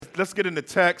let's get in the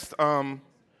text. Y'all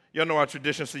know our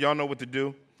tradition, so y'all know what to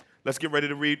do. Let's get ready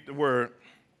to read the word.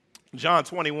 John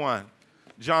 21,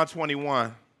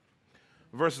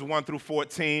 verses 1 through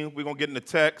 14. We're going to get in the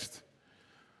text.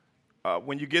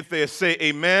 When you get there, say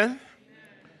amen.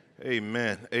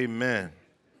 Amen. Amen.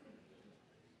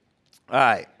 All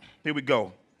right, here we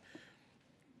go.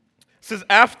 It says,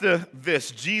 after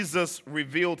this, Jesus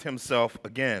revealed himself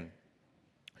again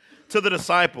to the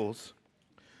disciples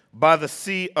by the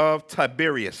Sea of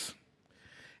Tiberias.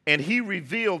 And he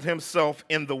revealed himself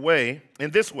in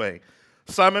this way.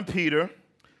 Simon Peter,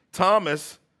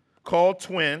 Thomas, called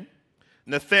twin,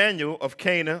 Nathanael of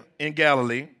Cana in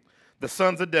Galilee, the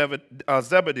sons of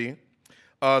Zebedee,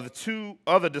 the two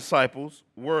other disciples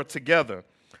were together.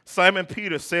 Simon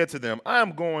Peter said to them, I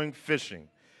am going fishing.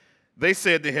 They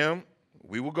said to him,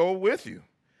 we will go with you.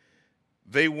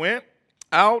 They went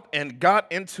out and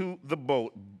got into the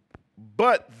boat,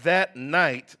 but that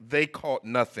night they caught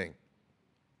nothing.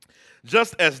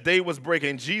 Just as day was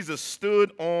breaking, Jesus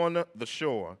stood on the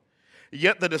shore.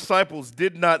 Yet the disciples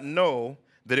did not know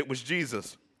that it was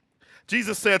Jesus.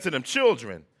 Jesus said to them,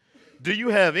 children, do you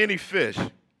have any fish?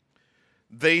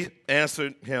 They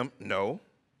answered him, no.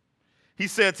 He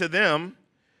said to them,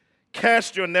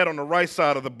 cast your net on the right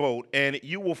side of the boat, and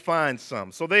you will find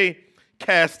some. So they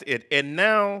cast it, and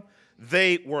now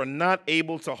they were not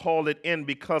able to haul it in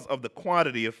because of the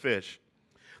quantity of fish.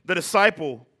 The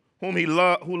disciple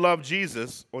who loved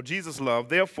Jesus, or Jesus loved,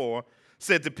 therefore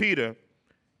said to Peter,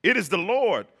 it is the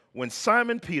Lord. When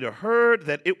Simon Peter heard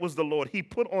that it was the Lord, he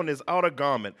put on his outer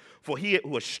garment, for he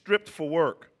was stripped for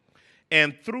work,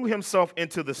 and threw himself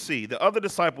into the sea. The other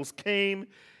disciples came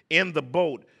in the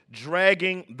boat,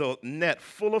 dragging the net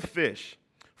full of fish,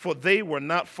 for they were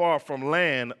not far from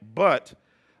land, but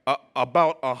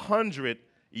about 100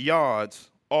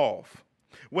 yards off.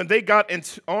 When they got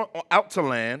out to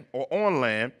land, or on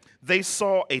land, they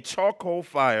saw a charcoal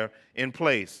fire in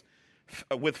place,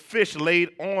 with fish laid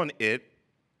on it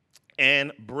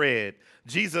and bread.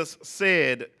 Jesus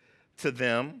said to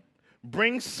them,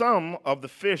 bring some of the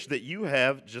fish that you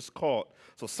have just caught.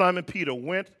 So Simon Peter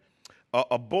went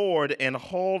aboard and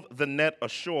hauled the net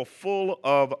ashore full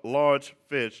of large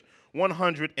fish,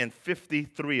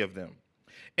 153 of them.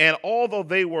 And although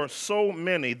they were so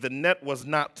many, the net was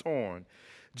not torn.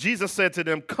 Jesus said to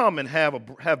them, come and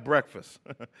have breakfast.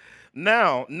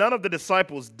 Now, none of the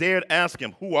disciples dared ask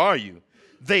him, who are you?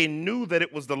 They knew that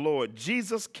it was the Lord.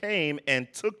 Jesus came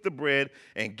and took the bread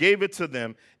and gave it to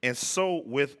them, and so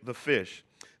with the fish.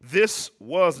 This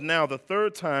was now the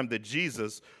third time that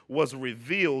Jesus was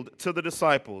revealed to the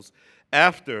disciples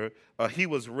after he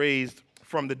was raised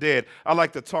from the dead. I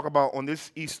like to talk about on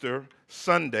this Easter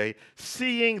Sunday,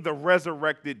 seeing the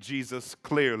resurrected Jesus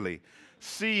clearly.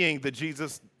 Seeing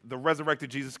the resurrected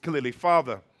Jesus clearly.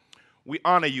 Father, we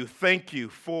honor you. Thank you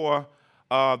for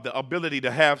the ability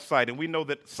to have sight, and we know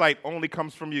that sight only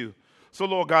comes from you. So,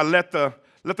 Lord God, let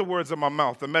the words of my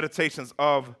mouth, the meditations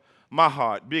of my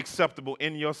heart be acceptable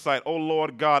in your sight. Oh,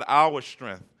 Lord God, our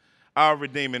strength, our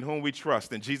Redeemer, in whom we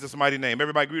trust. In Jesus' mighty name.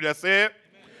 Everybody agree that said?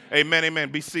 Amen,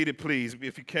 amen. Be seated, please.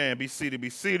 If you can, be seated, be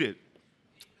seated.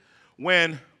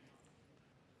 When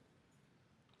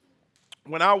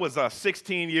I was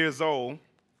 16 years old,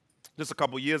 just a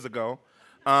couple years ago,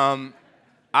 I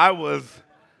was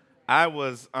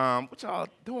what y'all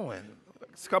doing?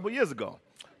 It's a couple years ago.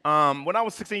 When I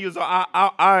was 16 years old,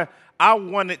 I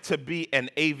wanted to be an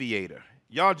aviator.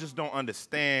 Y'all just don't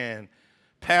understand.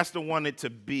 Pastor wanted to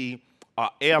be an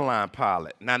airline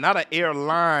pilot. Now, not an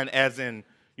airline as in,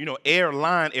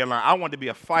 airline. I wanted to be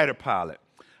a fighter pilot.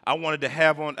 I wanted to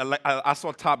have on, I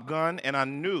saw Top Gun, and I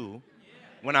knew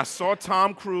when I saw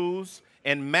Tom Cruise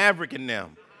and Maverick and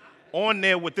them on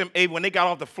there with them, when they got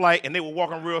off the flight and they were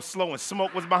walking real slow and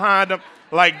smoke was behind them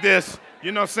like this,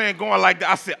 you know what I'm saying, going like that.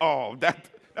 I said, oh,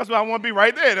 that's what I want to be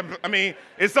right there. I mean,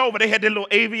 it's over. They had their little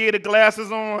aviator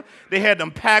glasses on. They had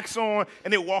them packs on,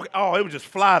 and they walked. Oh, it would just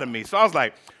fly to me. So I was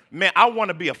like, man, I want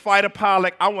to be a fighter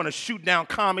pilot. I want to shoot down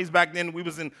commies. Back then, we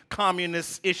was in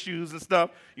communist issues and stuff,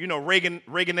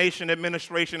 Reaganation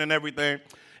administration and everything.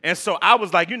 And so I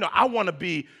was like, I want to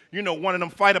be, one of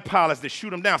them fighter pilots that shoot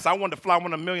them down. So I wanted to fly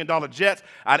one of them $1 million jets.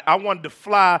 I wanted to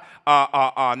fly,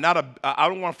 I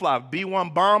don't want to fly a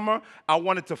B-1 bomber. I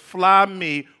wanted to fly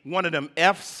me one of them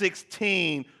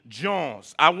F-16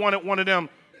 Jones. I wanted one of them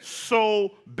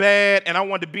so bad, and I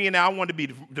wanted to be in there. I wanted to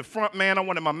be the front man. I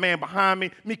wanted my man behind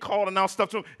me calling out stuff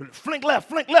to him. Flink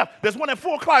left. There's one at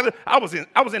 4 o'clock. I was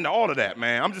into all of that,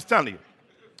 man. I'm just telling you.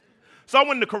 So I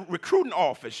went in the recruiting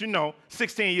office,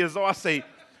 16 years old. I say,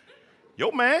 yo,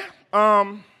 man,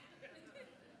 I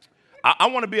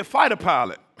want to be a fighter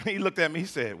pilot. He looked at me, he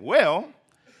said, well,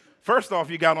 first off,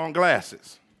 you got on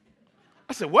glasses.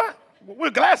 I said, what?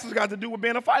 What glasses got to do with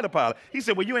being a fighter pilot? He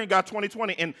said, well, you ain't got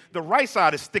 20/20, and the right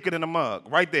side is thicker than the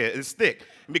mug. Right there, it's thick.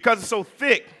 And because it's so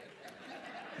thick,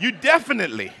 you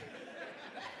definitely,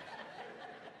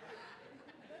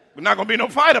 we're not going to be no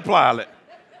fighter pilot.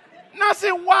 And I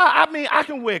said, why? I mean, I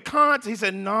can wear contacts. He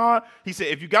said, nah. He said,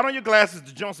 if you got on your glasses,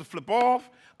 the joints will flip off.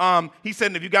 He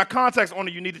said, if you got contacts on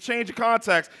it, you need to change your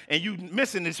contacts, and you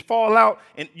missing this fall out,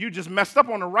 and you just messed up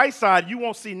on the right side, you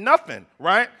won't see nothing,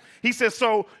 right? He said,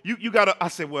 so you got to, I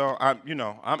said, well,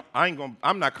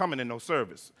 I'm not coming in no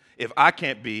service if I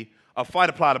can't be a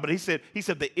fighter pilot. But he said,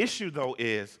 the issue, though,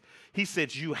 is, he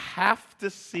said, you have to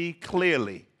see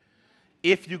clearly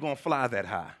if you're going to fly that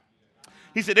high.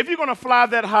 He said, if you're going to fly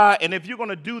that high and if you're going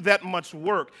to do that much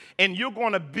work and you're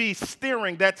going to be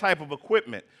steering that type of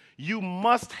equipment, you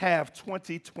must have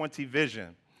 20/20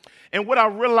 vision. And what I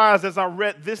realized as I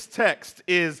read this text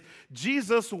is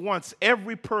Jesus wants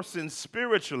every person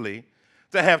spiritually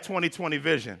to have 20/20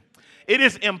 vision. It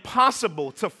is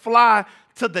impossible to fly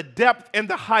to the depth and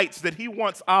the heights that he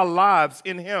wants our lives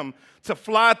in him to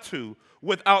fly to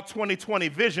without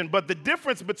 20/20 vision. But the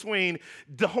difference between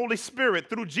the Holy Spirit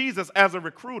through Jesus as a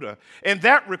recruiter and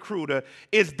that recruiter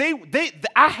is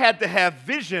I had to have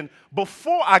vision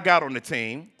before I got on the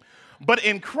team. But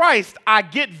in Christ, I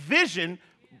get vision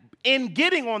in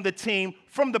getting on the team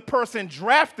from the person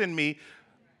drafting me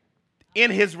in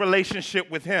his relationship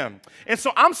with him. And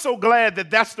so I'm so glad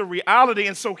that that's the reality.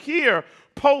 And so here,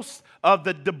 post of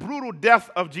the brutal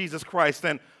death of Jesus Christ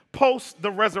and post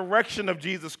the resurrection of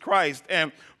Jesus Christ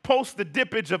and post the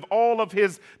dippage of all of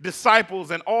his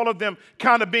disciples and all of them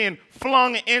kind of being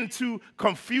flung into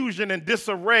confusion and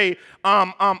disarray.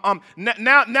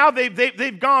 Now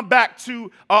they've gone back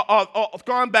to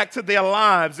their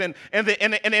lives and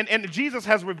Jesus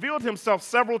has revealed himself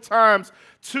several times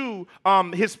to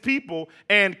his people,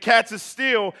 and cats is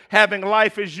still having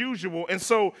life as usual. And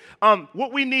so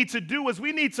what we need to do is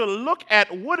we need to look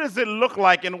at what does it look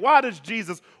like and why does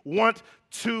Jesus want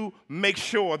to make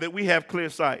sure that we have clear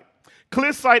sight.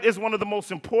 Clear sight is one of the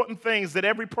most important things that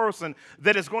every person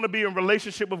that is going to be in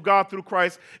relationship with God through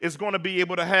Christ is going to be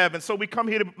able to have. And so we come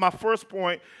here to my first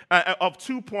point of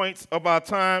 2 points of our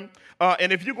time.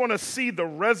 And if you're going to see the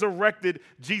resurrected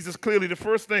Jesus clearly, the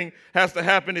first thing has to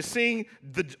happen is seeing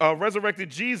the resurrected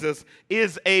Jesus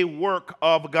is a work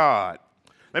of God.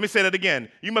 Let me say that again.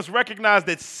 You must recognize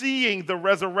that seeing the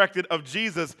resurrected of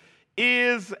Jesus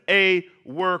is a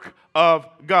work of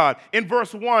God. In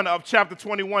verse 1 of chapter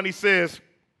 21, he says,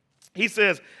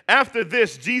 after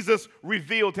this, Jesus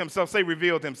revealed himself. Say,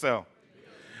 revealed himself.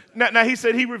 Now, he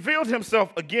said he revealed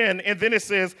himself again, and then it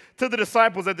says to the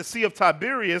disciples at the Sea of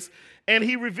Tiberias, and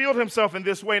he revealed himself in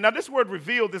this way. Now, this word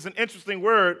revealed is an interesting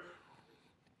word.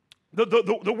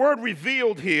 The word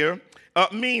revealed here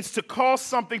means to cause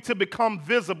something to become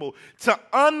visible, to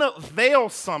unveil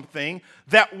something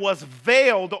that was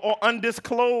veiled or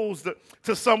undisclosed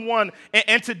to someone,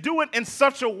 and to do it in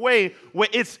such a way where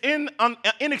it's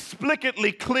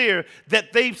inexplicably clear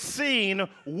that they've seen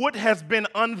what has been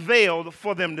unveiled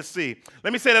for them to see.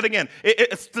 Let me say that again.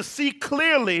 It's to see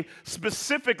clearly,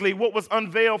 specifically, what was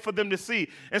unveiled for them to see.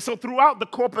 And so throughout the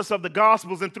corpus of the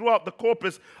Gospels and throughout the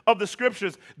corpus of the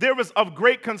Scriptures, there is of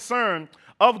great concern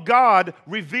of God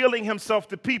revealing himself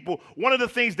to people. One of the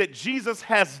things that Jesus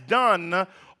has done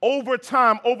over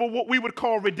time, over what we would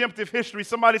call redemptive history.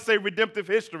 Somebody say redemptive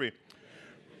history.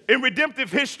 In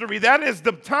redemptive history, that is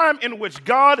the time in which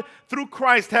God, through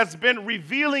Christ, has been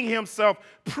revealing himself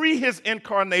pre his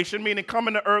incarnation, meaning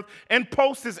coming to earth, and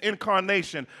post his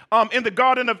incarnation. In the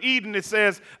Garden of Eden, it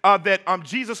says that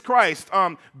Jesus Christ,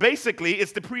 basically,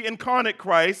 it's the pre-incarnate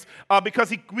Christ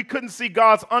because we couldn't see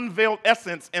God's unveiled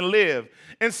essence and live.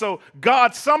 And so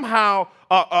God somehow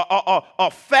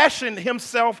fashioned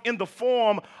himself in the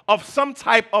form of some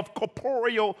type of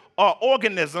corporeal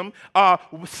organism,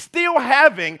 still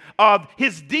having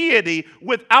his deity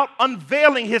without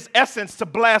unveiling his essence to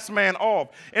blast man off.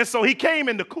 And so he came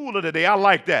in the cool of the day. I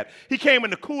like that. He came in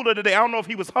the cool of the day. I don't know if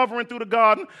he was hovering through the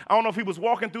garden. I don't know if he was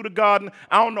walking through the garden.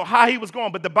 I don't know how he was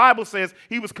going, but the Bible says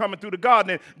he was coming through the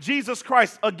garden. And Jesus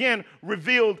Christ, again,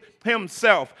 revealed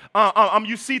himself.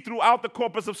 You see throughout the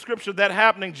corpus of Scripture that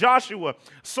happening. Joshua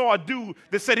saw a dude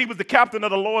that said he was the captain of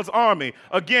the Lord's army.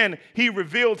 Again, he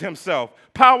revealed himself.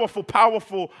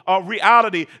 Powerful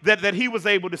reality that he was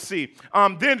able to see.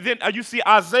 Then you see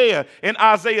Isaiah in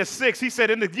Isaiah 6. He said,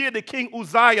 in the year that King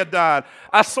Uzziah died,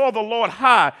 I saw the Lord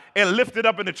high and lifted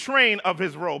up in the train of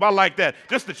his robe. I like that.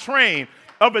 Just the train.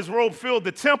 of his robe filled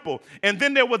the temple. And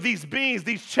then there were these beings,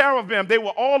 these cherubim. They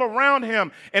were all around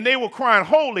him, and they were crying,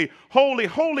 holy, holy,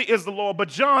 holy is the Lord. But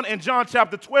John, in John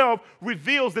chapter 12,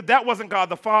 reveals that that wasn't God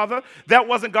the Father, that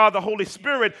wasn't God the Holy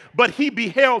Spirit, but he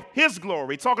beheld his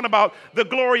glory, talking about the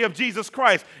glory of Jesus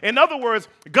Christ. In other words,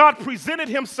 God presented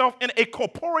himself in a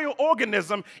corporeal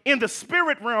organism in the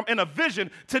spirit realm in a vision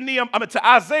to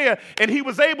Isaiah, and he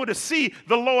was able to see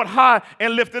the Lord high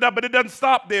and lifted up. But it doesn't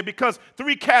stop there, because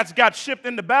 3 cats got shipped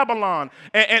into Babylon.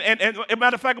 And as a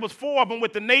matter of fact, it was 4 of them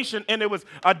with the nation, and it was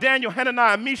Daniel,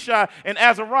 Hananiah, Mishael, and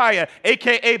Azariah,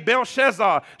 a.k.a.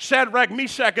 Belshazzar, Shadrach,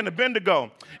 Meshach, and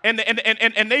Abednego. And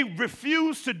they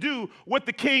refused to do what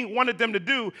the king wanted them to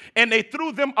do, and they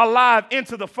threw them alive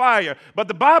into the fire. But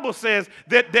the Bible says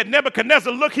that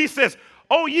Nebuchadnezzar, look, he says,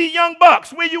 oh, ye young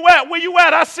bucks, where you at? Where you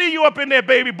at? I see you up in there,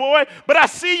 baby boy. But I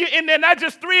see you in there, not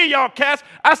just 3 of y'all cats.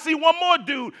 I see one more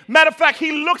dude. Matter of fact,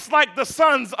 he looks like the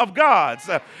sons of gods.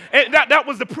 And that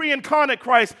was the pre-incarnate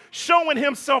Christ showing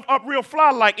himself up real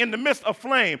fly-like in the midst of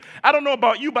flame. I don't know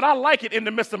about you, but I like it in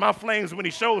the midst of my flames when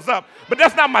he shows up. But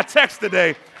that's not my text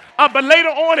today. But later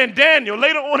on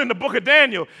in the book of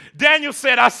Daniel, Daniel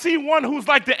said, I see one who's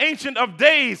like the Ancient of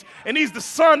Days, and he's the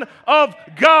Son of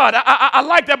God. I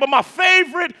like that, but my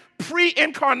favorite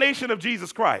pre-incarnation of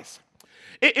Jesus Christ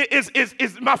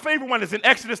is my favorite one is in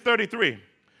Exodus 33.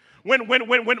 When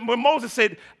Moses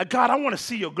said, God, I want to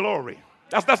see your glory.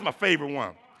 That's my favorite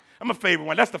one.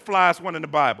 That's the flyest one in the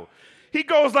Bible. He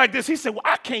goes like this. He said, well,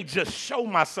 I can't just show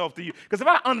myself to you, because if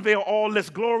I unveil all this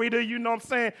glory to you, you know what I'm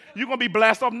saying, you're going to be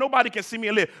blasted off. Nobody can see me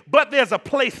and live. But there's a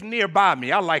place nearby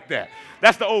me. I like that.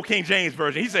 That's the old King James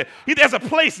Version. He said, there's a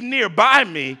place nearby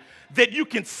me that you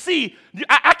can see.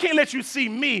 I can't let you see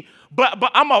me, but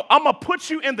I'm going to put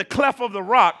you in the cleft of the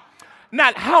rock.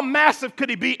 Now, how massive could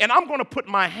he be? And I'm going to put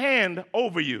my hand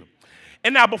over you.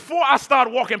 And now, before I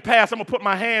start walking past, I'm gonna put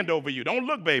my hand over you. Don't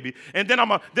look, baby. And then I'm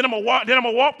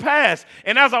gonna walk past.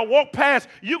 And as I walk past,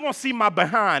 you're gonna see my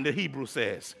behind. The Hebrew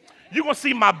says. You're going to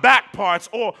see my back parts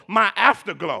or my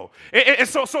afterglow. And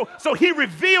so he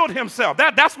revealed himself.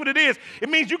 That's what it is. It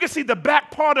means you can see the back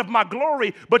part of my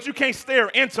glory, but you can't stare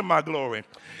into my glory.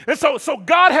 And so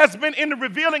God has been in the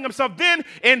revealing himself. Then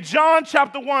in John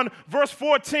chapter 1, verse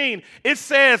 14, it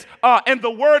says, and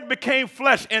the word became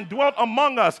flesh and dwelt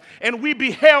among us, and we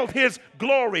beheld his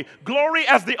glory. Glory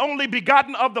as the only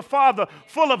begotten of the Father,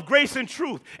 full of grace and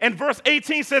truth. And verse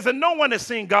 18 says, and no one has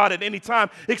seen God at any time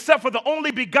except for the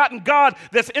only begotten God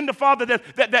that's in the Father,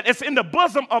 that is in the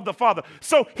bosom of the Father.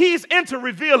 So he's into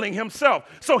revealing himself.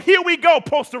 So here we go,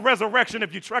 post the resurrection,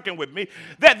 if you're trekking with me,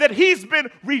 that he's been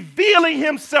revealing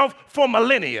himself for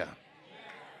millennia.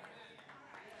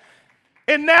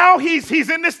 And now he's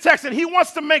in this text, and he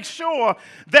wants to make sure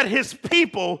that his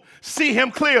people see him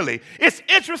clearly. It's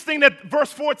interesting that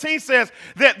verse 14 says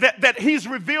that he's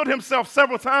revealed himself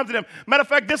several times to them. Matter of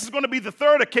fact, this is going to be the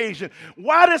third occasion.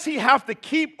 Why does he have to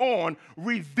keep on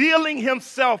revealing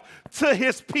himself to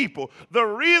his people? The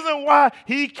reason why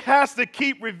he has to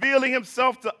keep revealing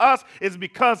himself to us is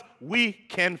because we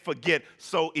can forget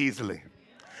so easily.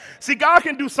 See, God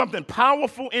can do something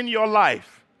powerful in your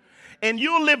life, and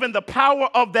you'll live in the power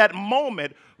of that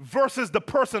moment versus the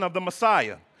person of the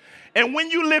Messiah. And when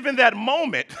you live in that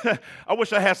moment, I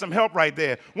wish I had some help right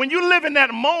there. When you live in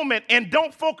that moment and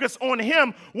don't focus on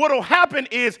him, what will happen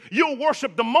is you'll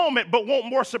worship the moment but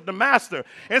won't worship the master.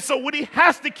 And so what he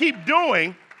has to keep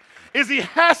doing is he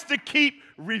has to keep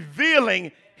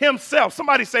revealing himself.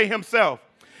 Somebody say himself.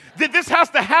 That this has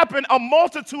to happen a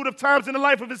multitude of times in the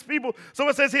life of his people. So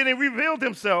it says here, he revealed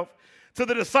himself to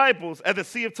the disciples at the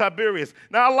Sea of Tiberias.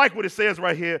 Now, I like what it says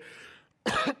right here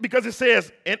because it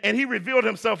says, and he revealed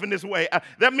himself in this way.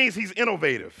 That means he's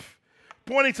innovative,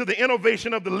 pointing to the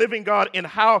innovation of the living God in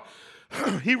how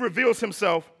he reveals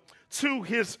himself to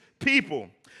his people.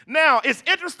 Now, it's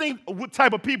interesting what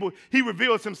type of people he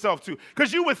reveals himself to,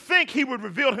 because you would think he would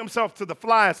reveal himself to the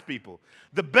flyest people,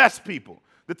 the best people,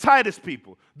 the tightest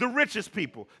people, the richest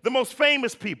people, the most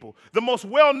famous people, the most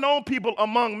well-known people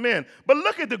among men. But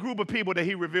look at the group of people that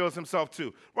he reveals himself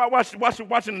to. Watch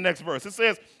in the next verse. It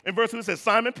says, in verse 2, it says,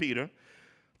 Simon Peter,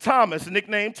 Thomas,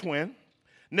 nicknamed Twin,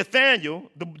 Nathanael,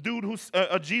 the dude who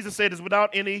Jesus said is without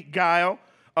any guile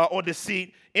or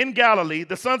deceit, in Galilee,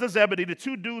 the sons of Zebedee, the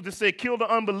two dudes that said, kill the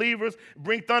unbelievers,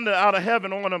 bring thunder out of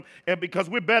heaven on them, and because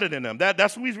we're better than them.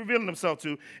 That's who he's revealing himself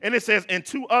to. And it says, and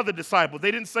 2 other disciples. They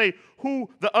didn't say who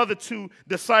the other 2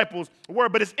 disciples were,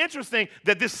 but it's interesting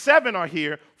that this 7 are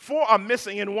here, 4 are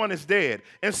missing, and 1 is dead.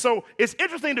 And so it's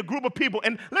interesting, the group of people,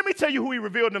 and let me tell you who he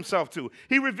revealed himself to.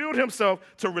 He revealed himself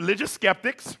to religious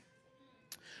skeptics,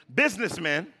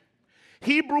 businessmen,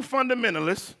 Hebrew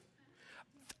fundamentalists,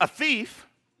 a thief,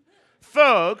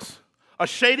 thugs, a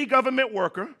shady government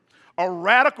worker, a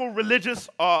radical religious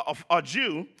a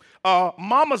Jew,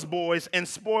 mama's boys, and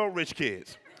spoiled rich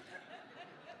kids.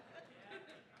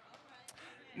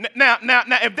 Now,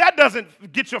 if that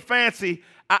doesn't get your fancy,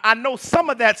 I know some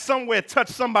of that somewhere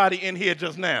touched somebody in here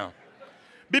just now.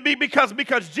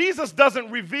 Because Jesus doesn't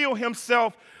reveal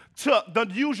himself to the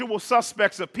usual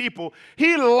suspects of people.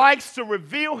 He likes to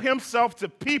reveal himself to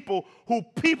people who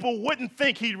people wouldn't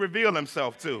think he'd reveal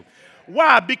himself to.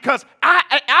 Why? Because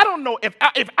I don't know, if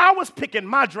I was picking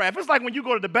my draft, it's like when you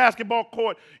go to the basketball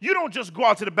court, you don't just go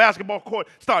out to the basketball court,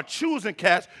 start choosing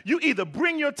cats. You either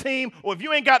bring your team, or if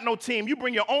you ain't got no team, you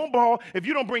bring your own ball. If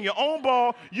you don't bring your own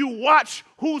ball, you watch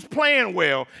who's playing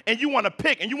well, and you want to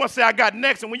pick, and you want to say, I got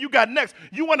next. And when you got next,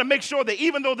 you want to make sure that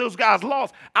even though those guys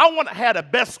lost, I want to have the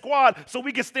best squad so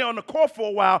we can stay on the court for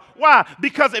a while. Why?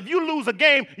 Because if you lose a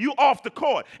game, you off the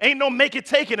court. Ain't no make it,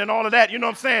 take it, and all of that. You know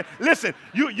what I'm saying? Listen,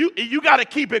 you got to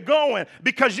keep it going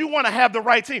because you want to have the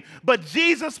right team. But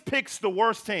Jesus picks the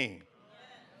worst team.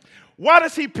 Why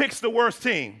does he pick the worst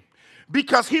team?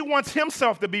 Because he wants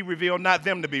himself to be revealed, not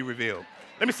them to be revealed.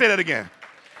 Let me say that again.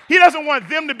 He doesn't want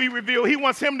them to be revealed. He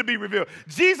wants him to be revealed.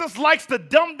 Jesus likes to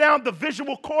dumb down the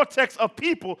visual cortex of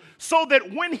people so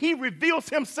that when he reveals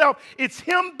himself, it's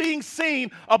him being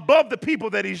seen above the people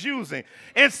that he's using.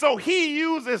 And so he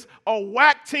uses a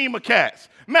whack team of cats.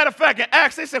 Matter of fact, in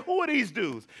Acts, they said, who are these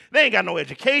dudes? They ain't got no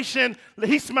education.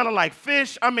 He's smelling like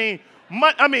fish. I mean,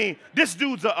 this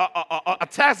dude's a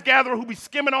tax gatherer who be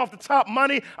skimming off the top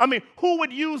money. I mean, who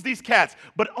would use these cats?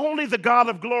 But only the God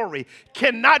of glory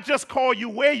cannot just call you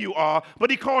where you are, but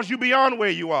he calls you beyond where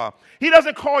you are. He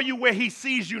doesn't call you where he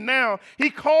sees you now. He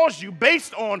calls you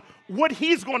based on what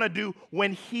he's going to do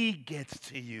when he gets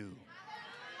to you.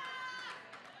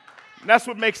 And that's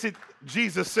what makes it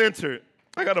Jesus-centered.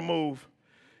 I got to move.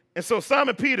 And so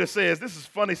Simon Peter says, this is a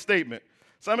funny statement.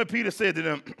 Simon Peter said to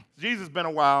them, Jesus, been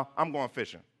a while, I'm going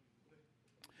fishing.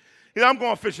 He said, I'm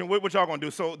going fishing, what y'all going to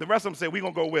do? So the rest of them said, we're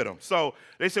going to go with him. So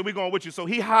they said, we're going with you. So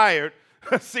he hired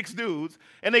 6 dudes,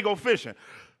 and they go fishing.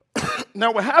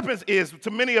 Now what happens is,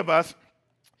 to many of us,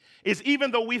 is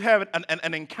even though we've had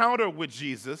an encounter with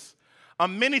Jesus,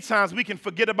 many times we can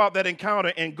forget about that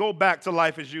encounter and go back to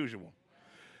life as usual.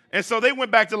 And so they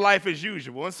went back to life as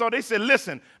usual. And so they said,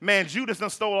 listen, man, Judas done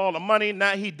stole all the money.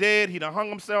 Now he dead. He done hung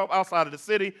himself outside of the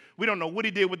city. We don't know what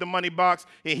he did with the money box.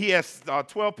 And he has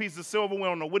 12 pieces of silver. We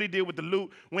don't know what he did with the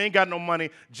loot. We ain't got no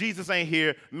money. Jesus ain't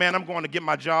here. Man, I'm going to get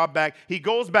my job back. He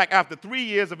goes back after 3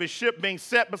 years of his ship being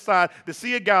set beside the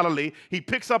Sea of Galilee. He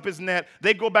picks up his net.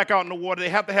 They go back out in the water. They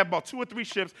have to have about 2 or 3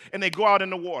 ships, and they go out in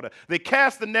the water. They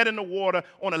cast the net in the water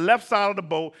on the left side of the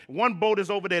boat. One boat is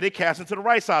over there. They cast it to the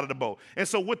right side of the boat. And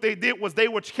so what they did was they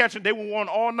were on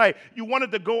all night. You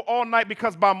wanted to go all night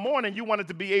because by morning you wanted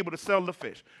to be able to sell the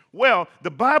fish. Well,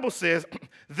 the Bible says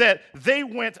that they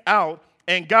went out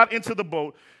and got into the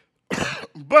boat,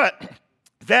 but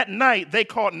that night they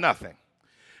caught nothing.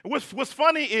 What's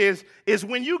funny is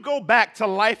when you go back to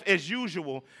life as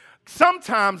usual,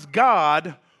 sometimes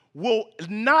God will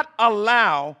not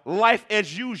allow life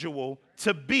as usual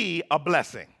to be a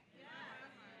blessing.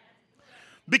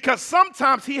 Because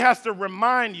sometimes he has to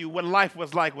remind you what life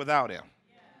was like without him.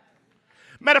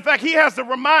 Matter of fact, he has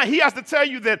to tell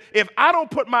you that if I don't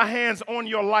put my hands on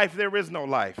your life, there is no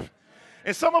life.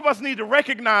 And some of us need to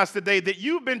recognize today that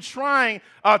you've been trying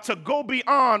to go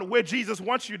beyond where Jesus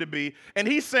wants you to be. And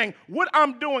he's saying, what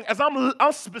I'm doing is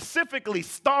I'm specifically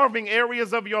starving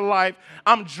areas of your life.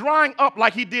 I'm drying up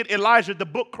like he did Elijah, the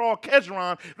book called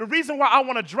Kedron. The reason why I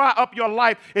want to dry up your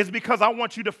life is because I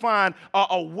want you to find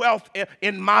a wealth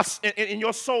in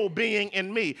your soul being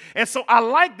in me. And so I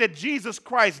like that Jesus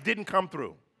Christ didn't come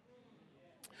through.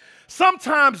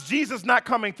 Sometimes Jesus not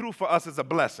coming through for us is a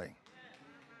blessing.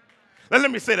 Let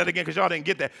me say that again because y'all didn't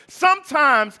get that.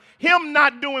 Sometimes him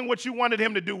not doing what you wanted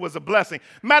him to do was a blessing.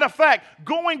 Matter of fact,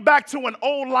 going back to an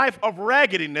old life of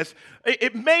raggediness,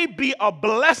 it may be a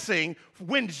blessing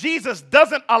when Jesus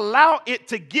doesn't allow it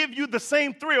to give you the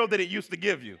same thrill that it used to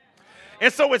give you.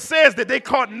 And so it says that they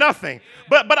caught nothing.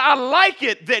 But I like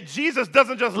it that Jesus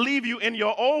doesn't just leave you in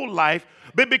your old life,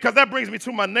 but because that brings me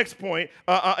to my next point.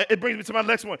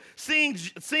 Seeing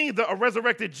the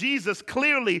resurrected Jesus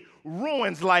clearly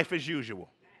ruins life as usual.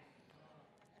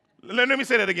 Let me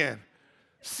say that again.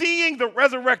 Seeing the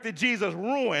resurrected Jesus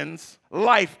ruins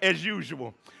life as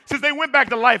usual. Since they went back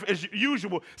to life as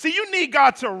usual. See, you need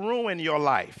God to ruin your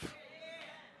life.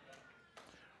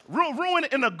 Ruin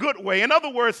it in a good way. In other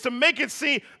words, to make it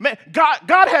seem, man,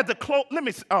 God had to close.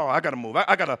 I got to move.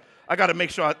 I got to make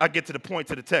sure I get to the point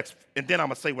to the text, and then I'm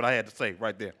going to say what I had to say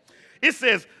right there. It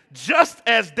says, just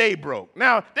as day broke.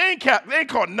 Now, they ain't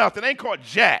caught nothing. They ain't caught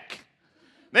jack.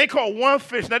 They ain't caught one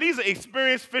fish. Now, these are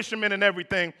experienced fishermen and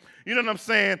everything. You know what I'm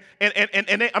saying? And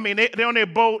they're on their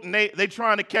boat, and they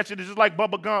trying to catch it. It's just like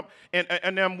Bubba Gump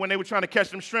and them when they were trying to catch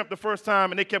them shrimp the first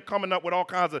time, and they kept coming up with all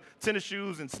kinds of tennis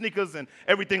shoes and sneakers and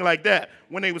everything like that.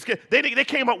 When they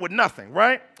came up with nothing,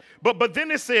 right? But then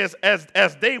it says,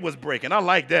 as day was breaking. I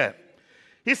like that.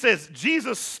 He says,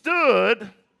 Jesus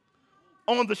stood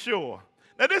on the shore.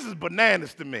 Now, this is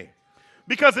bananas to me.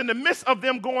 Because in the midst of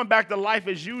them going back to life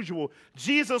as usual,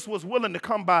 Jesus was willing to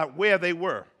come by where they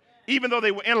were, even though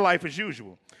they were in life as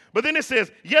usual. But then it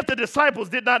says, yet the disciples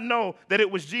did not know that it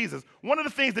was Jesus. One of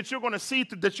the things that you're going to see,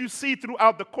 that you see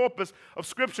throughout the corpus of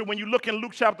Scripture, when you look in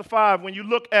Luke chapter 5, when you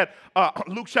look at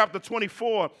Luke chapter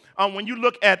 24, when you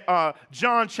look at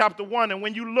John chapter 1, and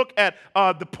when you look at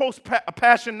the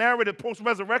post-passion narrative,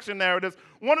 post-resurrection narratives,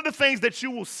 one of the things that you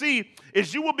will see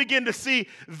is you will begin to see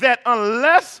that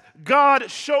unless God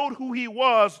showed who he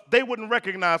was, they wouldn't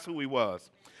recognize who he was.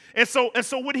 And so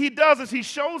what he does is he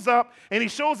shows up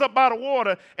by the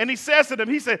water, and he says to them,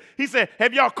 he said,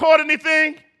 have y'all caught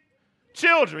anything?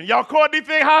 Children, y'all caught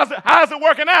anything? How's it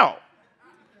working out?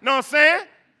 Know what I'm saying?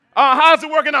 How's it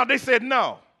working out? They said,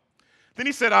 no. Then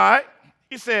he said, all right.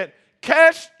 He said,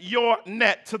 cast your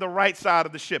net to the right side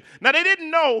of the ship. Now, they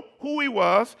didn't know who he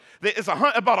was. It's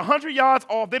about 100 yards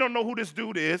off. They don't know who this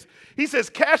dude is. He says,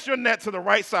 cast your net to the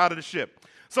right side of the ship.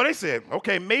 So they said,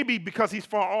 okay, maybe because he's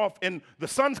far off and the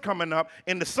sun's coming up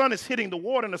and the sun is hitting the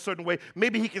water in a certain way,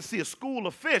 maybe he can see a school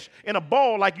of fish in a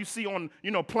ball like you see on,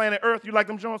 planet Earth. You like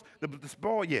them, Jones? This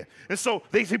ball, yeah. And so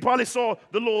he probably saw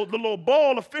the little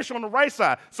ball of fish on the right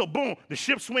side. So boom, the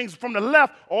ship swings from the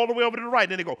left all the way over to the right.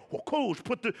 Then they go, well, cool,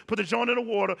 put the joint in the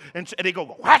water, and they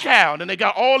go, whack out, and they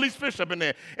got all these fish up in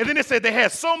there. And then they said they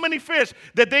had so many fish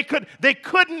that they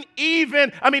couldn't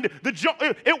even,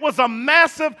 it was a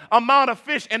massive amount of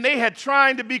fish. And they had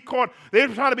trying to be caught. They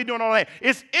were trying to be doing all that.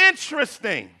 It's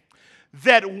interesting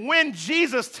that when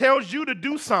Jesus tells you to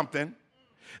do something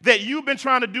that you've been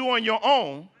trying to do on your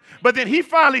own, but then he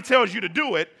finally tells you to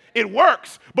do it, it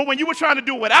works. But when you were trying to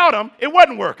do it without him, it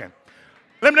wasn't working.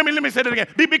 Let me say that again.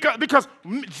 Because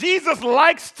Jesus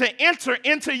likes to enter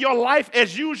into your life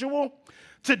as usual,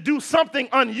 to do something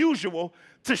unusual,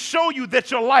 to show you that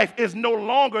your life is no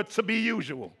longer to be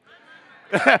usual.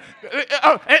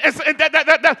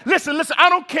 Listen, I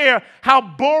don't care how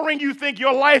boring you think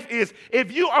your life is.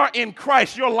 If you are in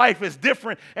Christ, your life is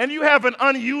different, and you have an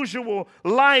unusual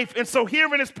life. And so here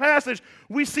in this passage,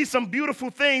 we see some beautiful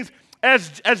things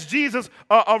as Jesus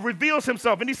reveals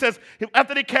himself. And he says,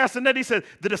 after they cast the net, he says,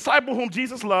 the disciple whom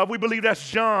Jesus loved, we believe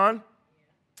that's John.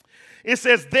 It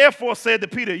says, therefore said to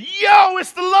Peter, yo,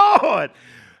 it's the Lord.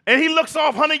 And he looks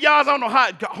off 100 yards. I don't know how.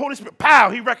 Holy Spirit,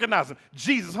 pow, he recognized him.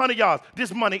 Jesus, 100 yards.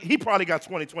 This money, he probably got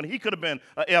 20/20. He could have been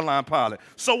an airline pilot.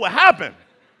 So what happened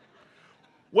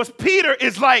was Peter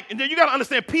is like, and you got to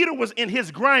understand, Peter was in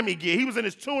his grimy gear. He was in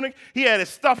his tunic. He had his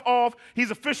stuff off. He's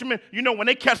a fisherman. When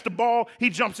they catch the ball, he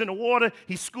jumps in the water.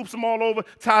 He scoops them all over,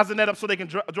 ties the net up so they can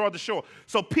draw the shore.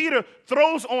 So Peter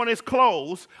throws on his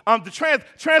clothes. The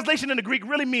translation in the Greek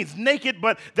really means naked,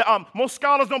 but most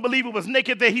scholars don't believe it was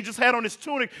naked there. He just had on his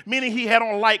tunic, meaning he had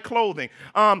on light clothing.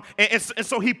 And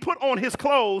so he put on his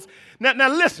clothes. Now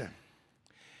listen,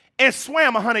 and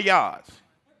swam 100 yards.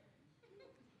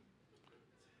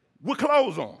 With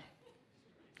clothes on.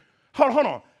 Hold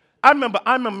on. I remember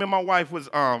my wife was,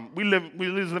 we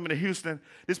was living in Houston.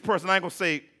 This person, I ain't gonna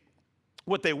say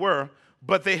what they were,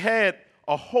 but they had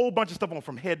a whole bunch of stuff on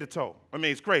from head to toe.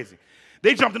 It's crazy.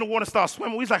 They jumped in the water and started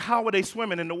swimming. We was like, how were they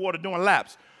swimming in the water doing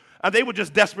laps? They were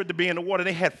just desperate to be in the water.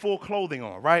 They had full clothing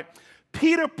on, right?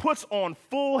 Peter puts on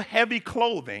full heavy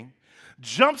clothing,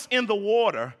 jumps in the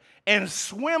water, and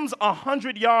swims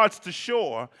 100 yards to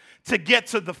shore to get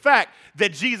to the fact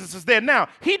that Jesus is there. Now,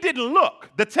 he didn't look.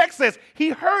 The text says he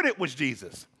heard it was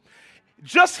Jesus.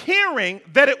 Just hearing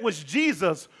that it was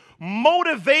Jesus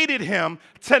motivated him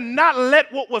to not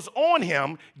let what was on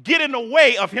him get in the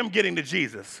way of him getting to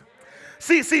Jesus.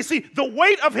 See, the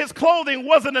weight of his clothing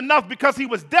wasn't enough because he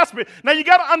was desperate. Now, you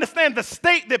got to understand the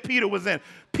state that Peter was in.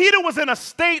 Peter was in a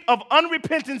state of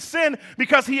unrepentant sin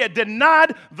because he had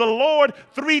denied the Lord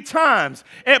 3 times.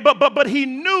 But he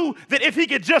knew that if he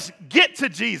could just get to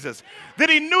Jesus, that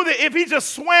he knew that if he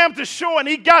just swam to shore and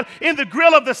he got in the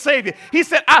grill of the Savior, he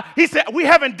said, we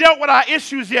haven't dealt with our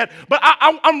issues yet, but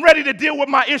I'm ready to deal with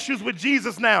my issues with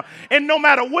Jesus now. And no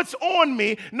matter what's on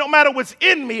me, no matter what's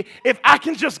in me, if I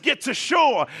can just get to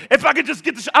shore, if I could just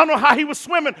get to shore. I don't know how he was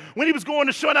swimming when he was going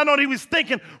to shore, and I know what he was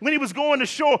thinking when he was going to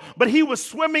shore, but he was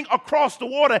swimming swimming across the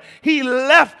water, he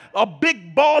left a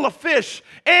big ball of fish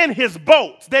and his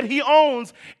boat that he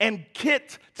owns and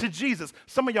get to Jesus.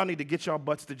 Some of y'all need to get your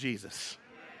butts to Jesus.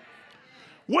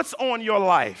 What's on your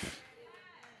life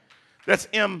that's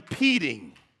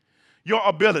impeding your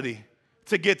ability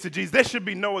to get to Jesus? There should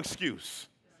be no excuse.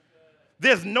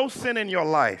 There's no sin in your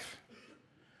life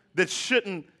that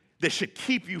should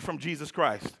keep you from Jesus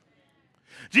Christ.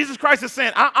 Jesus Christ is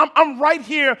saying, I'm right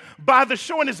here by the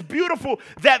shore, and it's beautiful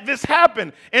that this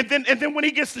happened. And then when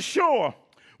he gets to shore,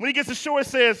 it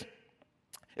says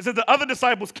the other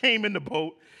disciples came in the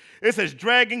boat. It says,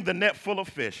 dragging the net full of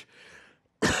fish.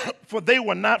 For they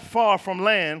were not far from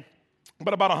land,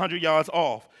 but about 100 yards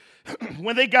off.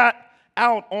 When they got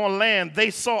out on land, they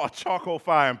saw a charcoal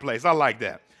fire in place. I like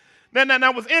that.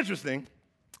 Now what's interesting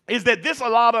is that there's a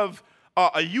lot of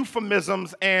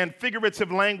euphemisms and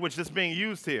figurative language that's being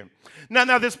used here.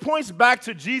 Now this points back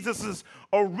to Jesus'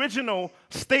 original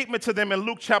statement to them in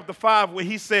Luke chapter 5, where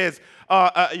he says,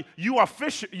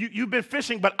 you've been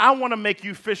fishing, but I want to make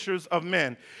you fishers of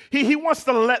men. He wants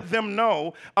to let them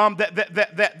know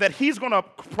that he's going to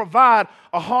provide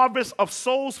a harvest of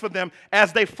souls for them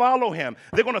as they follow him.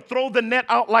 They're going to throw the net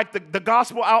out like the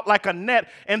gospel out like a net,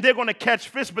 and they're going to catch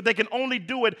fish, but they can only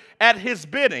do it at his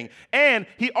bidding. And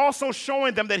he also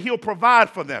showing them that he'll provide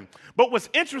for them. But what's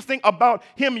interesting about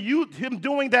him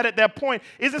doing that at that point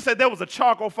is it said there was a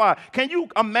charcoal fire. Can you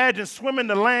imagine swimming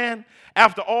the land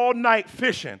after all night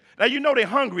fishing? Now, you know they're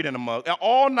hungry in the mug.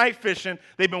 All night fishing.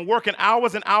 They've been working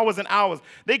hours and hours and hours.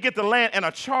 They get to land, and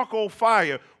a charcoal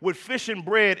fire with fish and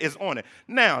bread is on it.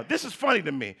 Now, this is funny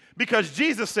to me because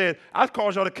Jesus said, I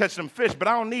caused y'all to catch them fish, but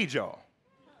I don't need y'all.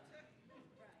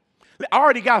 I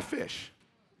already got fish.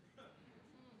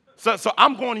 So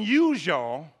I'm going to use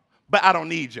y'all, but I don't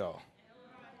need y'all.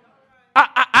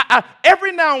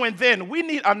 Every now and then, we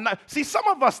need see, some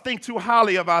of us think too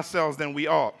highly of ourselves than we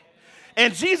ought.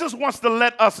 And Jesus wants to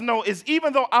let us know is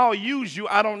even though I'll use you,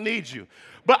 I don't need you.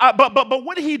 But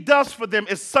what he does for them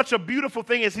is such a beautiful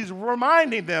thing is he's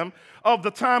reminding them of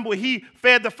the time where he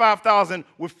fed the 5,000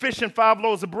 with fish and 5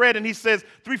 loaves of bread. And he says,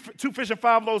 2 fish and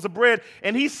 5 loaves of bread.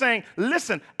 And he's saying,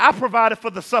 listen, I provided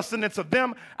for the sustenance of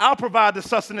them. I'll provide the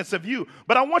sustenance of you.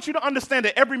 But I want you to understand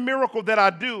that every miracle that I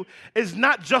do is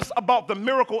not just about the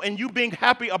miracle and you being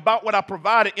happy about what I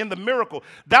provided in the miracle.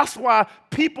 That's why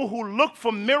people who look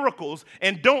for miracles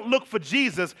and don't look for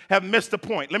Jesus have missed the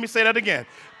point. Let me say that again.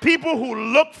 People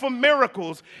who look for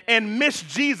miracles and miss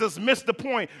Jesus miss the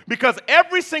point, because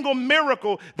every single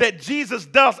miracle that Jesus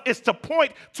does is to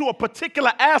point to a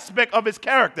particular aspect of his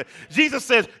character. Jesus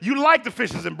says, you like the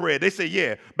fishes and bread. They say,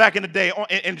 yeah, back in the day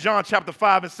in John chapter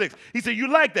 5 and 6. He said, you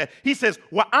like that? He says,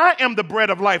 well, I am the bread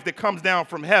of life that comes down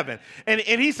from heaven. And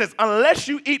he says, unless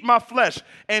you eat my flesh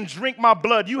and drink my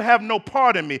blood, you have no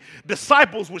part in me.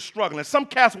 Disciples were struggling. Some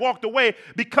cats walked away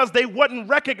because they wouldn't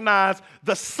recognize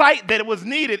the sight that it was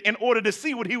needed in order to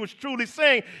see what he was truly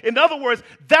saying. In other words,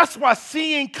 that's why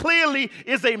seeing clearly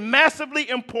is a massively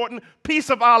important piece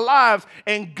of our lives.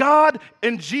 And God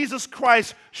in Jesus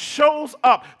Christ shows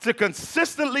up to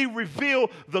consistently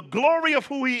reveal the glory of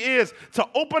who he is, to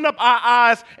open up our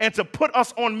eyes and to put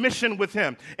us on mission with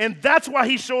him. And that's why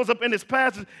he shows up in this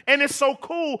passage. And it's so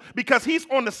cool because he's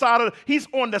on the side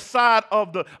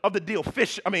of the deal.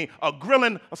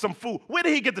 Grilling some food. Where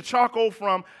did he get the charcoal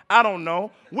from? I don't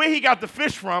know. Where he got the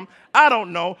fish from? I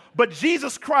don't know. But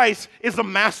Jesus Christ is a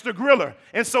master griller.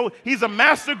 And so he's a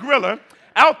master griller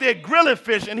out there grilling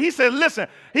fish, and he said, listen,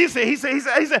 he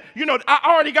said, you know,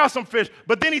 I already got some fish,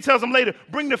 but then he tells them later,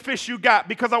 bring the fish you got,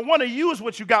 because I want to use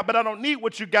what you got, but I don't need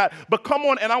what you got, but come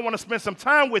on, and I want to spend some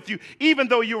time with you, even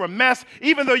though you're a mess,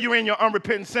 even though you're in your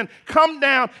unrepentant sin, come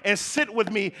down and sit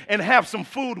with me and have some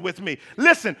food with me.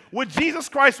 Listen, what Jesus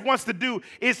Christ wants to do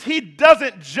is he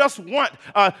doesn't just want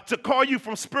to call you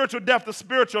from spiritual death to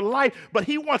spiritual life, but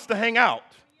he wants to hang out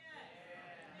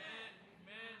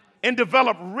and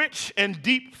develop rich and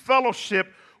deep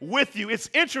fellowship with you.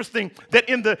 It's interesting that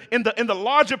in the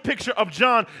larger picture of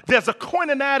John, there's a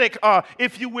koinonetic,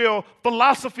 if you will,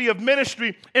 philosophy of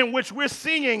ministry in which we're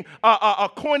seeing a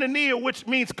koinonia, which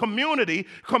means community.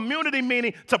 Community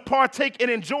meaning to partake and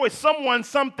enjoy someone,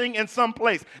 something, and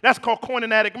someplace. That's called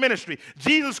koinonetic ministry.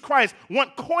 Jesus Christ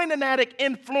wants koinonetic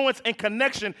influence and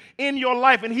connection in your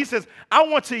life, and he says, I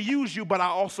want to use you, but I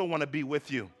also want to be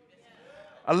with you.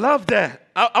 I love that.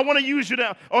 I want to use you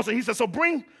now. Also, he said, so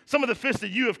bring some of the fish that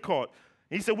you have caught.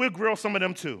 He said, we'll grill some of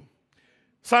them too.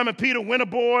 Simon Peter went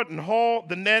aboard and hauled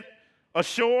the net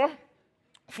ashore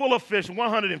full of fish,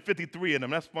 153 of them.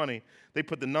 That's funny. They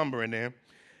put the number in there.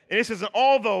 And it says, and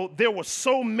although there were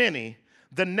so many,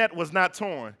 the net was not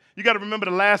torn. You got to remember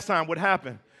the last time what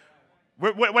happened.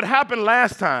 What happened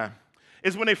last time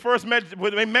is when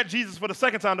they met Jesus for the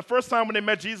second time. The first time when they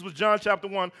met Jesus was John chapter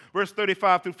 1, verse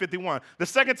 35 through 51. The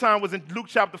second time was in Luke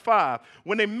chapter 5.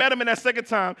 When they met him in that second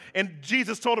time and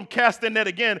Jesus told him, cast their net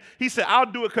again, he said,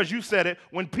 I'll do it because you said it.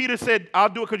 When Peter said, I'll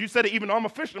do it because you said it, even though I'm a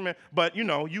fisherman, but you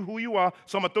who you are,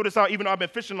 so I'm going to throw this out even though I've been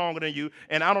fishing longer than you,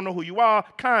 and I don't know who you are,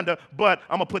 kind of, but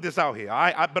I'm going to put this out here.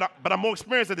 But I'm more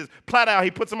experienced at this. Plat out, he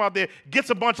puts them out there,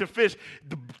 gets a bunch of fish,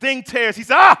 the thing tears. He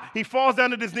says, he falls down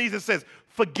to his knees and says,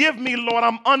 forgive me, Lord,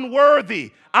 I'm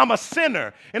unworthy. I'm a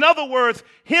sinner. In other words,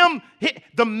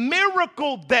 the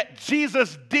miracle that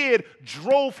Jesus did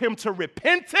drove him to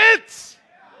repentance.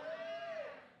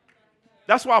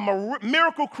 That's why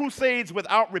miracle crusades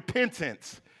without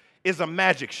repentance is a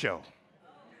magic show.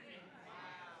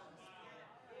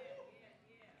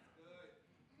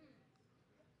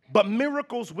 But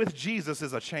miracles with Jesus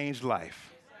is a changed life.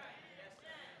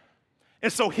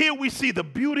 And so here we see the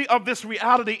beauty of this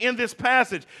reality in this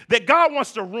passage, that God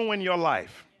wants to ruin your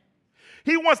life.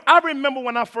 I remember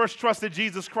when I first trusted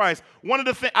Jesus Christ, one of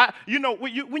the things,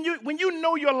 when you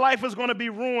know your life is going to be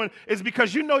ruined, is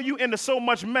because you know you're into so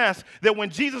much mess that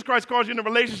when Jesus Christ calls you in a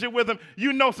relationship with him,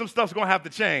 you know some stuff's going to have to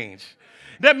change.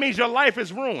 That means your life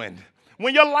is ruined.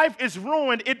 When your life is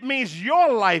ruined, it means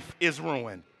your life is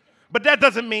ruined. But that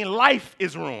doesn't mean life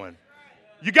is ruined.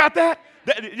 You got that?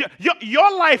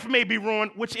 Your life may be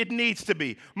ruined, which it needs to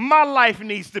be. My life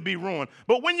needs to be ruined.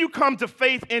 But when you come to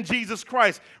faith in Jesus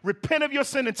Christ, repent of your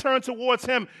sin and turn towards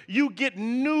him, you get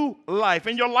new life.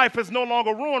 And your life is no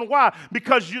longer ruined. Why?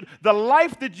 Because the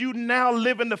life that you now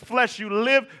live in the flesh, you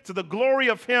live to the glory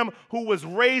of him who was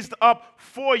raised up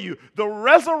for you. The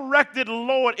resurrected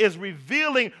Lord is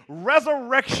revealing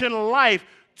resurrection life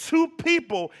to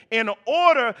people in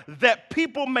order that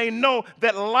people may know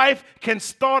that life can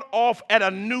start off at a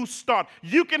new start.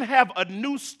 You can have a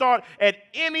new start at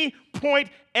any point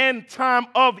and time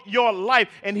of your life,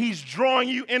 and he's drawing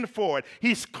you in for it.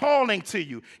 He's calling to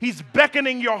you. He's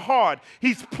beckoning your heart.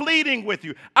 He's pleading with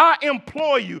you. I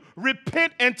implore you,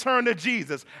 repent and turn to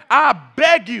Jesus. I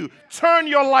beg you, turn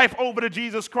your life over to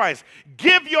Jesus Christ.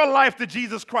 Give your life to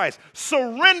Jesus Christ.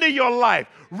 Surrender your life.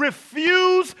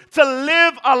 Refuse to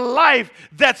live a life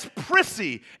that's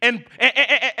prissy and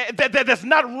that's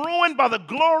not ruined by the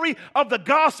glory of the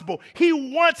gospel. He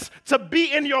wants to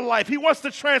be in your life. He wants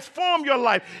to transform your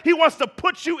life. He wants to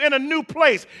put you in a new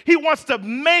place. He wants to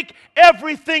make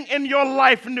everything in your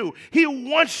life new. He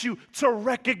wants you to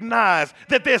recognize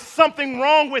that there's something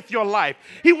wrong with your life.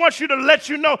 He wants you to let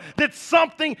you know that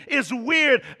something is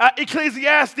weird.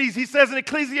 Ecclesiastes, he says in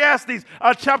Ecclesiastes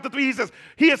chapter 3, he says,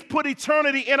 he has put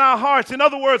eternity in our hearts. In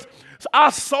other words,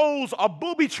 our souls are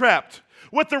booby-trapped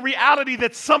with the reality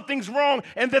that something's wrong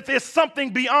and that there's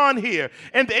something beyond here.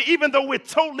 And even though we're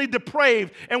totally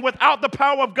depraved and without the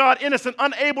power of God, innocent,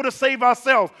 unable to save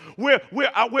ourselves, we're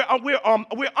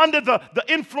under the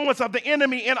influence of the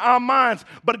enemy in our minds.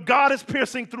 But God is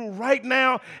piercing through right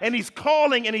now, and he's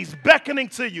calling and he's beckoning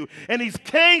to you, and he's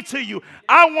saying to you,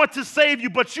 I want to save you,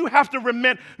 but you have to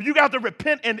repent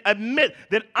and admit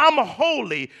that I'm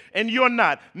holy and you're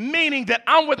not. Meaning that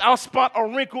I'm without spot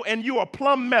or wrinkle and you are a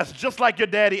plumb mess, just like your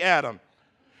daddy Adam.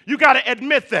 You got to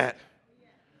admit that.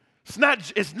 It's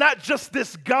not just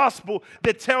this gospel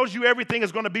that tells you everything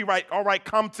is going to be right. All right,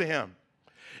 come to him.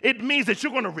 It means that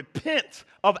you're going to repent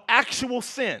of actual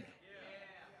sin.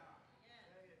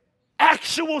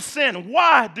 Actual sin.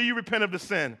 Why do you repent of the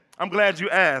sin? I'm glad you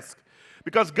asked.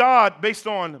 Because God, based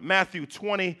on Matthew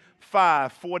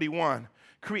 25:41,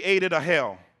 created a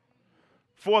hell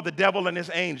for the devil and his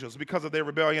angels because of their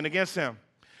rebellion against him.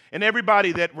 And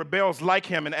everybody that rebels like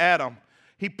him and Adam,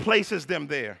 he places them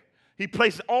there.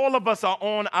 All of us are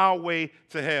on our way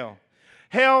to hell.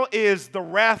 Hell is the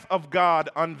wrath of God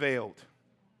unveiled.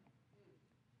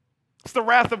 It's the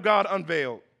wrath of God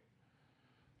unveiled.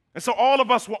 And so all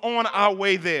of us were on our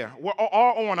way there. We're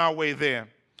all on our way there.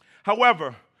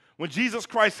 However, when Jesus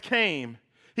Christ came,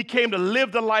 he came to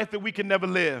live the life that we can never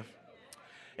live.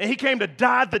 And he came to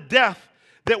die the death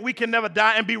that we can never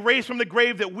die and be raised from the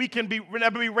grave that we can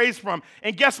never be raised from.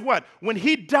 And guess what? When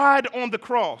he died on the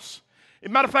cross, as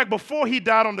a matter of fact, before he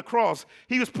died on the cross,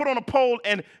 he was put on a pole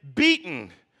and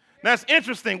beaten. Now it's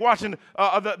interesting watching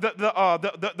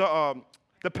the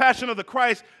Passion of the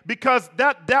Christ, because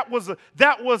that was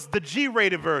the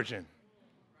G-rated version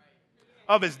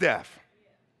of his death.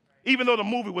 Even though the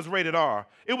movie was rated R,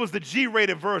 it was the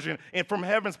G-rated version, and from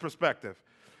heaven's perspective.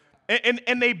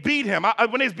 And they beat him.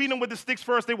 When they was beating him with the sticks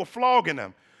first, they were flogging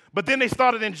him. But then they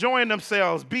started enjoying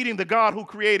themselves, beating the God who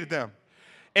created them.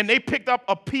 And they picked up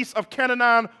a piece of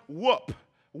Canaanite whip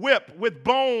with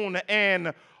bone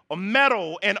and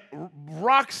metal and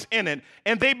rocks in it,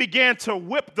 and they began to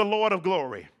whip the Lord of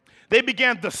glory. They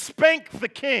began to spank the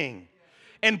king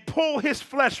and pull his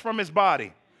flesh from his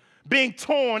body, being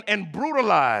torn and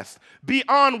brutalized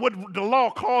beyond what the law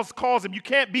calls him. You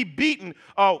can't be beaten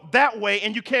that way,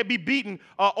 and you can't be beaten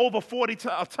over 40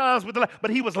 times with the lash.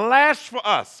 But he was lashed for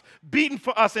us, beaten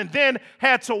for us, and then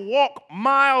had to walk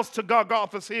miles to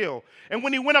Golgotha's hill. And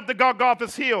when he went up to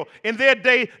Golgotha's hill, in their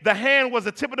day, the hand was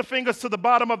the tip of the fingers to the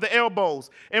bottom of the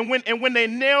elbows. And when they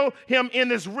nailed him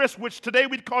in his wrist, which today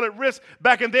we'd call it wrist,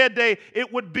 back in their day,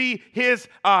 it would be his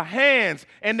hands.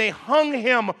 And they hung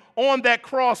him on that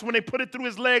cross when they put it through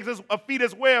his legs, his feet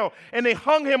as well. And they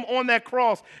hung him on that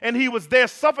cross, and he was there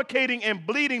suffocating and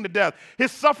bleeding to death.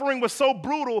 His suffering was so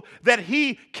brutal that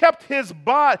he kept his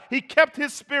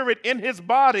spirit in his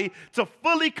body to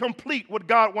fully complete what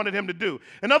God wanted him to do.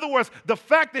 In other words, the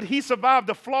fact that he survived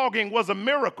the flogging was a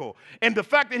miracle. And the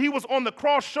fact that he was on the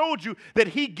cross showed you that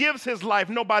he gives his life.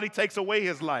 Nobody takes away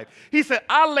his life. He said,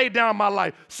 I lay down my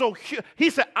life. So he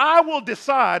said, I will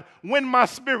decide when my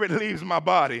spirit leaves my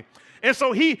body. And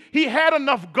so he had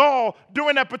enough gall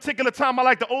during that particular time. I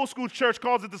like the old school church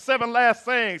calls it the 7 last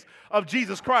sayings of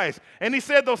Jesus Christ. And he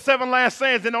said those 7 last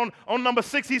sayings. And on number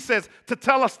 6, he says,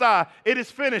 Tetelestai, it is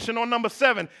finished. And on number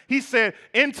 7, he said,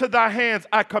 into thy hands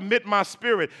I commit my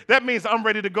spirit. That means I'm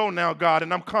ready to go now, God,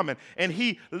 and I'm coming. And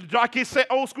he, like he said,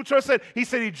 old school church said,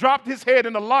 he dropped his head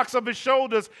in the locks of his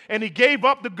shoulders and he gave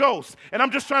up the ghost. And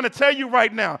I'm just trying to tell you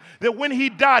right now that when he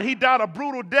died a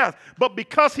brutal death. But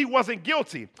because he wasn't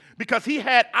guilty, because he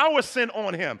had our sin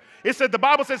on him. It said, the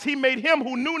Bible says he made him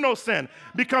who knew no sin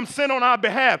become sin on our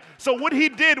behalf. So what he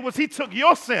did was he took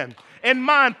your sin and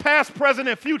mine, past, present,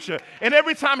 and future. And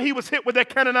every time he was hit with that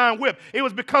Canaanite whip, it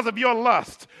was because of your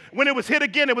lust. When it was hit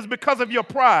again, it was because of your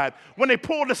pride. When they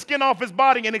pulled the skin off his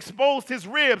body and exposed his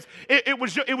ribs, it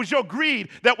was your greed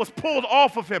that was pulled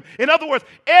off of him. In other words,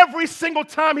 every single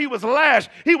time he was lashed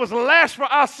for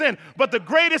our sin. But the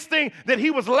greatest thing that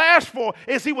he was lashed for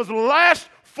is he was lashed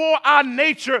for our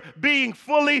nature being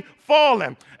fully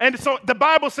fallen. And so the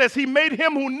Bible says he made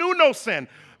him who knew no sin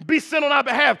be sin on our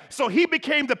behalf. So he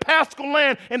became the paschal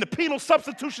lamb and the penal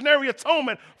substitutionary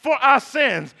atonement for our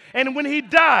sins. And when he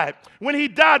died,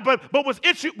 but what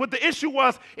the issue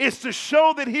was is to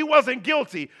show that he wasn't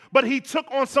guilty, but he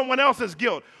took on someone else's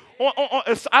guilt.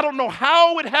 I don't know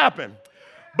how it happened,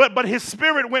 but his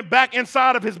spirit went back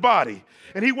inside of his body.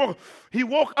 And he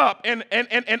woke up,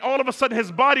 and all of a sudden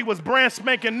his body was brand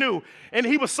spanking new. And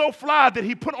he was so fly that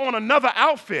he put on another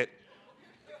outfit.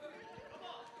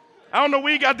 I don't know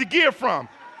where he got the gear from,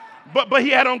 but he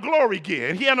had on glory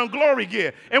gear. And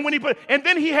and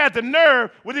then he had the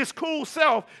nerve with his cool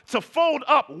self to fold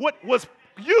up what was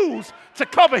used to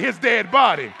cover his dead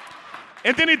body.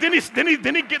 And then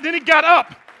he got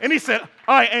up. And he said,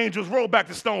 all right, angels, roll back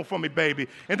the stone for me, baby.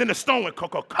 And then the stone went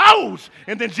coach.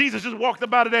 And then Jesus just walked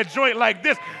up out of that joint like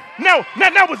this. Now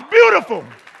that was beautiful.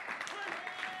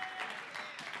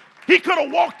 He could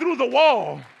have walked through the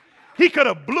wall. He could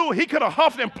have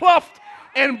huffed and puffed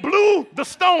and blew the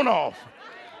stone off.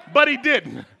 But he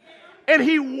didn't. And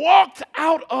he walked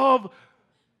out of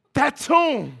that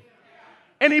tomb.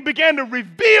 And he began to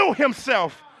reveal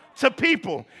himself to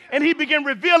people. And he began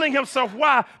revealing himself.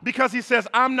 Why? Because he says,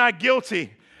 I'm not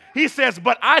guilty. He says,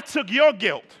 but I took your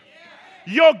guilt,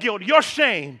 your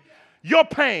shame, your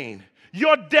pain,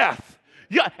 your death,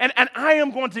 and I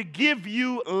am going to give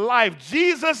you life.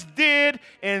 Jesus did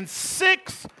in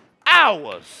 6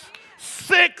 hours.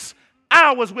 6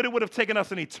 hours what it would have taken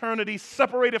us an eternity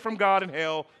separated from God in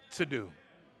hell to do.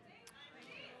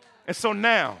 And so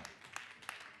now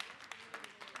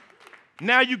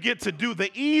you get to do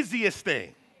the easiest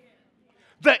thing.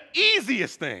 The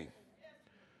easiest thing,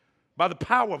 by the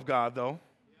power of God, though,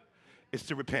 is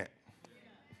to repent.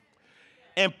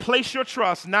 And place your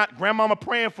trust, not grandmama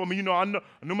praying for me. You know, I knew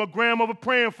my grandmother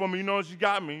praying for me. You know, she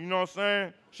got me. You know what I'm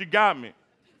saying? She got me.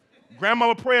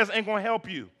 Grandmama prayers ain't going to help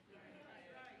you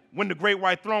when the great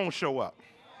white throne show up.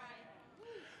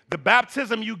 The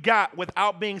baptism you got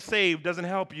without being saved doesn't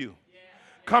help you.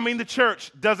 Coming to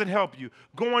church doesn't help you.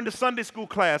 Going to Sunday school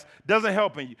class doesn't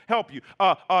help you.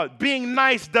 Being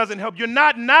nice doesn't help. You're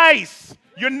not nice.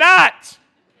 You're not.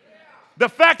 The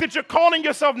fact that you're calling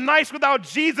yourself nice without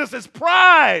Jesus is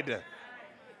pride.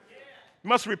 You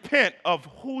must repent of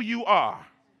who you are,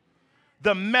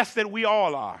 the mess that we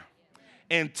all are,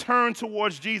 and turn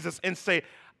towards Jesus and say,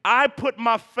 I put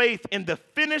my faith in the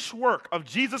finished work of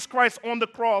Jesus Christ on the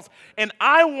cross, and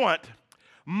I want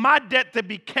my debt to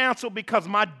be canceled because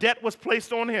my debt was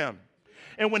placed on him.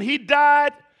 And when he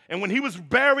died and when he was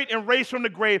buried and raised from the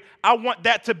grave, I want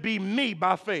that to be me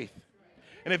by faith.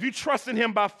 And if you trust in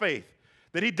him by faith,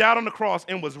 that he died on the cross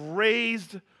and was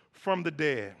raised from the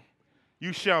dead,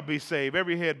 you shall be saved.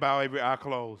 Every head bowed, every eye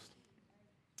closed.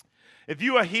 If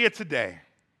you are here today,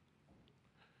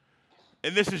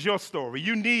 and this is your story,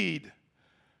 you need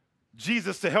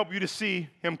Jesus to help you to see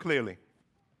him clearly.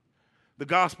 The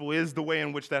gospel is the way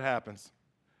in which that happens,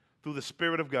 through the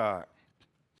Spirit of God.